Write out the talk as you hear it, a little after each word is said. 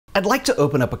I'd like to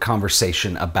open up a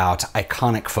conversation about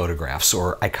iconic photographs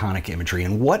or iconic imagery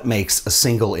and what makes a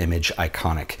single image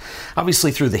iconic.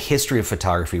 Obviously, through the history of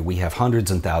photography, we have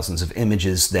hundreds and thousands of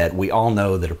images that we all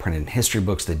know that are printed in history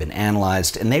books, they've been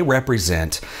analyzed, and they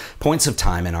represent points of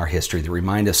time in our history that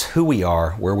remind us who we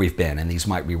are, where we've been, and these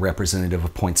might be representative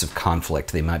of points of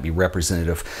conflict, they might be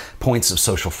representative points of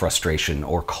social frustration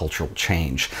or cultural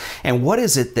change. And what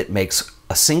is it that makes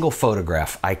a single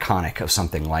photograph iconic of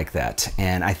something like that?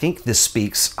 And I think this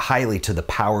speaks highly to the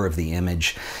power of the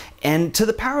image and to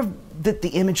the power that the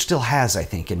image still has, I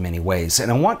think, in many ways.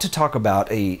 And I want to talk about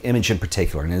an image in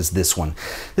particular, and it is this one.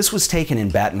 This was taken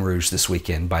in Baton Rouge this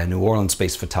weekend by a New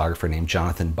Orleans-based photographer named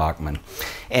Jonathan Bachman.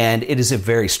 And it is a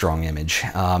very strong image.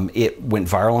 It went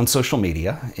viral on social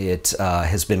media. It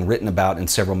has been written about in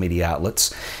several media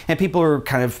outlets. And people are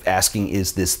kind of asking,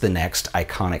 is this the next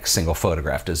iconic single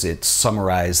photograph? Does it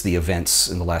summarize the events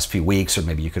in the last few weeks, or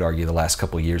maybe you could argue the last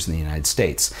couple of years in the United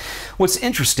States? What's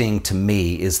interesting to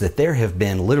me is that there have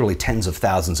been literally tens of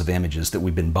thousands of images that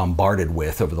we've been bombarded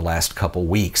with over the last couple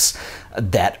weeks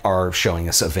that are showing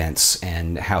us events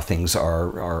and how things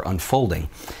are unfolding.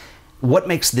 What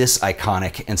makes this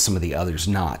iconic and some of the others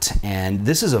not? And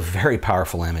this is a very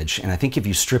powerful image, and I think if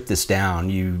you strip this down,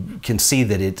 you can see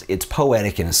that it's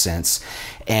poetic in a sense,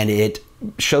 and it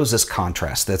shows us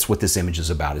contrast. That's what this image is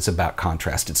about. It's about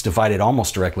contrast. It's divided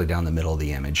almost directly down the middle of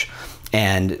the image.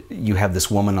 And you have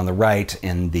this woman on the right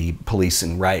and the police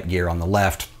in riot gear on the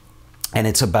left. And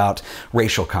it's about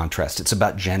racial contrast. It's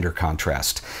about gender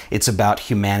contrast. It's about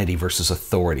humanity versus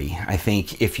authority. I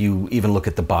think if you even look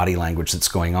at the body language that's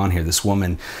going on here, this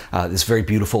woman, this very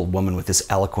beautiful woman with this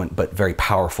eloquent but very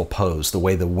powerful pose, the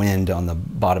way the wind on the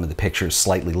bottom of the picture is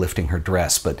slightly lifting her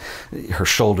dress, but her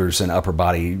shoulders and upper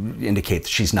body indicate that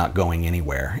she's not going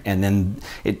anywhere. And then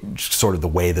it sort of the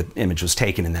way the image was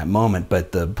taken in that moment,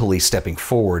 but the police stepping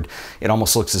forward, it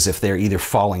almost looks as if they're either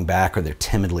falling back or they're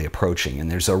timidly approaching.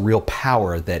 And there's a real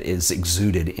power that is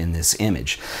exuded in this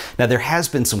image. Now, there has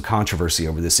been some controversy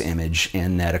over this image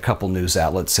in that a couple news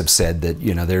outlets have said that,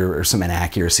 you know, there are some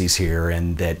inaccuracies here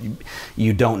and that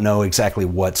you don't know exactly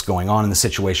what's going on in the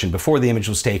situation before the image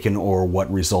was taken or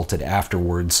what resulted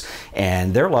afterwards.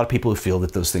 And there are a lot of people who feel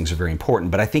that those things are very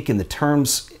important. But I think in the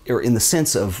terms or in the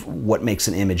sense of what makes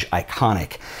an image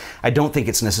iconic, I don't think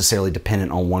it's necessarily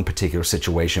dependent on one particular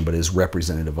situation, but is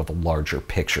representative of a larger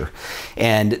picture.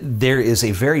 And there is a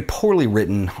very poorly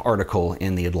written article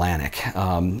in The Atlantic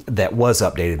that was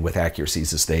updated with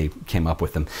accuracies as they came up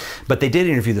with them. But they did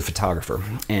interview the photographer,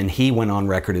 and he went on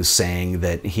record as saying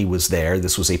that he was there.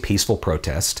 This was a peaceful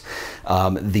protest.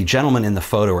 The gentlemen in the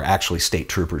photo are actually state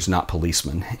troopers, not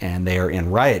policemen, and they are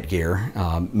in riot gear,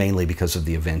 mainly because of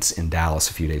the events in Dallas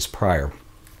a few days prior,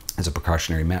 as a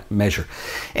precautionary measure.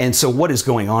 And so what is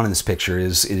going on in this picture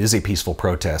is it is a peaceful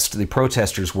protest. The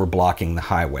protesters were blocking the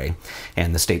highway,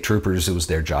 and the state troopers, it was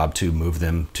their job to move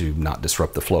them to not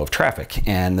disrupt the flow of traffic.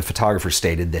 And the photographer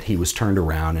stated that he was turned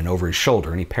around and over his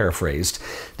shoulder, and he paraphrased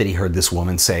that he heard this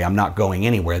woman say, "I'm not going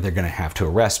anywhere, they're going to have to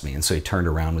arrest me." And so he turned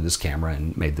around with his camera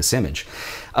and made this image.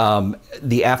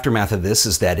 The aftermath of this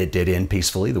is that it did end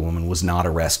peacefully. The woman was not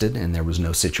arrested and there was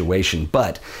no situation.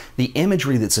 But the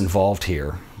imagery that's involved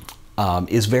here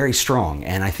is very strong,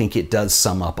 and I think it does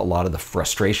sum up a lot of the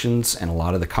frustrations and a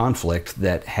lot of the conflict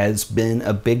that has been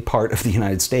a big part of the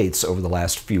United States over the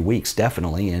last few weeks,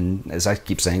 definitely, and as I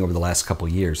keep saying, over the last couple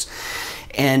of years.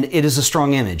 And it is a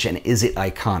strong image, and is it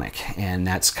iconic? And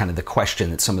that's kind of the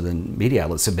question that some of the media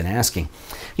outlets have been asking.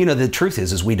 You know, the truth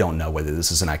is we don't know whether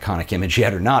this is an iconic image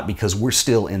yet or not, because we're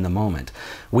still in the moment.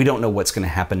 We don't know what's going to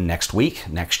happen next week,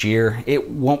 next year. It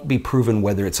won't be proven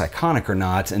whether it's iconic or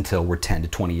not until we're 10 to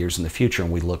 20 years in the future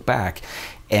and we look back,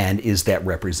 and is that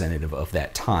representative of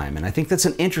that time? And I think that's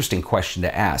an interesting question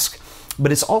to ask.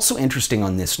 But it's also interesting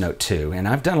on this note too, and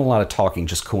I've done a lot of talking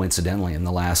just coincidentally in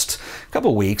the last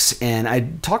couple weeks, and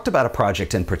I talked about a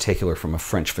project in particular from a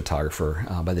French photographer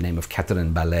by the name of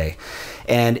Catherine Ballet.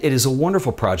 And it is a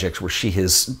wonderful project where she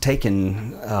has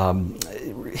taken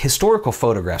historical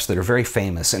photographs that are very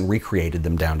famous and recreated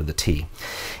them down to the T.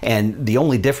 And the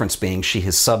only difference being she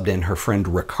has subbed in her friend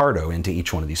Ricardo into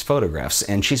each one of these photographs,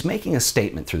 and she's making a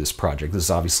statement through this project. This is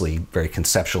obviously very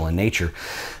conceptual in nature,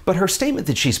 but her statement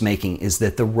that she's making is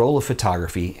that the role of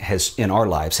photography in our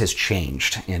lives has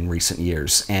changed in recent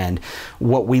years. And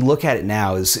what we look at it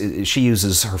now is she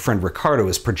uses her friend Ricardo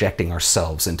as projecting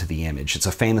ourselves into the image. It's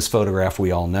a famous photograph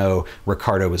we all know.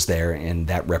 Ricardo is there, and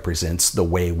that represents the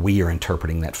way we are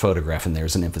interpreting taking that photograph, and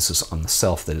there's an emphasis on the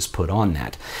self that is put on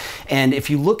that. And if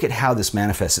you look at how this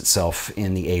manifests itself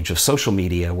in the age of social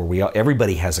media, where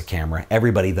everybody has a camera,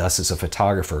 everybody thus is a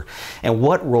photographer, and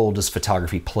what role does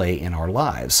photography play in our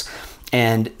lives?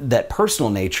 And that personal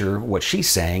nature, what she's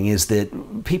saying is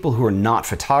that people who are not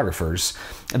photographers,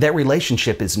 that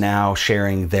relationship is now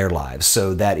sharing their lives.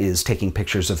 So that is taking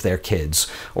pictures of their kids,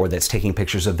 or that's taking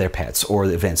pictures of their pets, or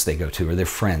the events they go to, or their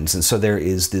friends. And so there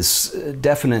is this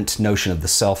definite notion of the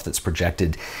self that's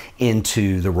projected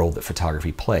into the role that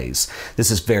photography plays. This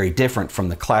is very different from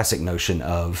the classic notion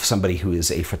of somebody who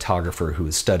is a photographer who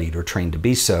is studied or trained to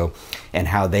be so, and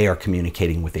how they are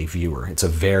communicating with a viewer. It's a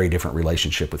very different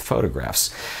relationship with photographs.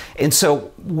 And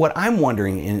so what I'm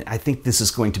wondering, and I think this is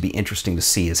going to be interesting to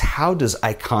see, is how does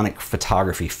iconic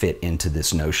photography fit into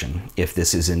this notion, if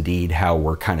this is indeed how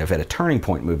we're kind of at a turning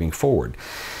point moving forward?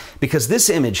 Because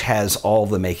this image has all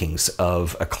the makings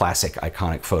of a classic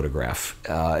iconic photograph.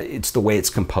 It's the way it's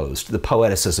composed, the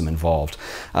poeticism involved.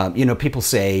 You know, people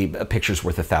say a picture's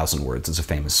worth 1,000 words is a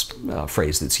famous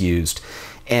phrase that's used.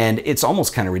 And it's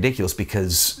almost kind of ridiculous,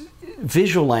 because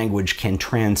visual language can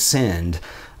transcend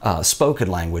spoken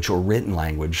language or written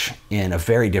language in a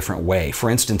very different way. For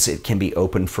instance, it can be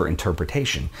open for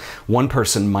interpretation. One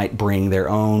person might bring their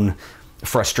own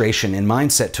frustration and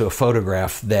mindset to a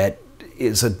photograph that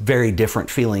is a very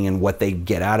different feeling in what they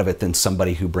get out of it than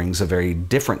somebody who brings a very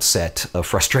different set of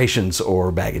frustrations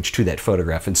or baggage to that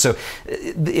photograph. And so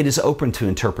it is open to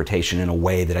interpretation in a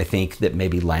way that I think that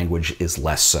maybe language is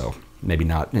less so. Maybe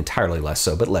not entirely less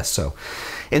so, but less so.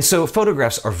 And so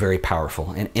photographs are very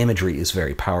powerful, and imagery is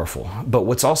very powerful. But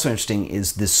what's also interesting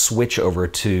is this switch over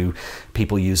to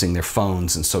people using their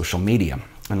phones and social media.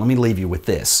 And let me leave you with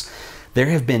this. There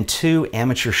have been 2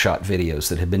 amateur shot videos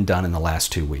that have been done in the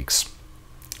last 2 weeks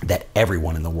that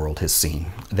everyone in the world has seen.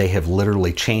 They have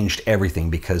literally changed everything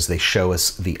because they show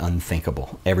us the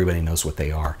unthinkable. Everybody knows what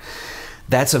they are.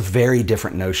 That's a very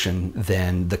different notion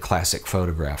than the classic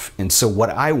photograph. And so what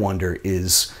I wonder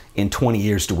is, in 20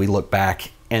 years, do we look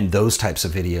back and those types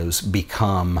of videos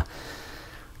become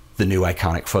the new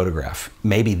iconic photograph?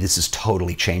 Maybe this is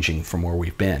totally changing from where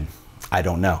we've been. I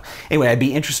don't know. Anyway, I'd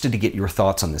be interested to get your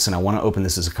thoughts on this, and I want to open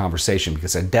this as a conversation,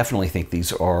 because I definitely think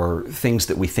these are things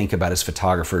that we think about as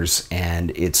photographers,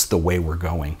 and it's the way we're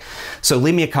going. So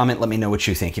leave me a comment, let me know what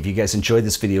you think. If you guys enjoyed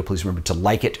this video, please remember to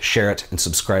like it, share it, and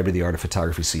subscribe to The Art of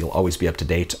Photography so you'll always be up to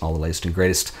date on all the latest and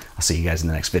greatest. I'll see you guys in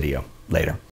the next video. Later.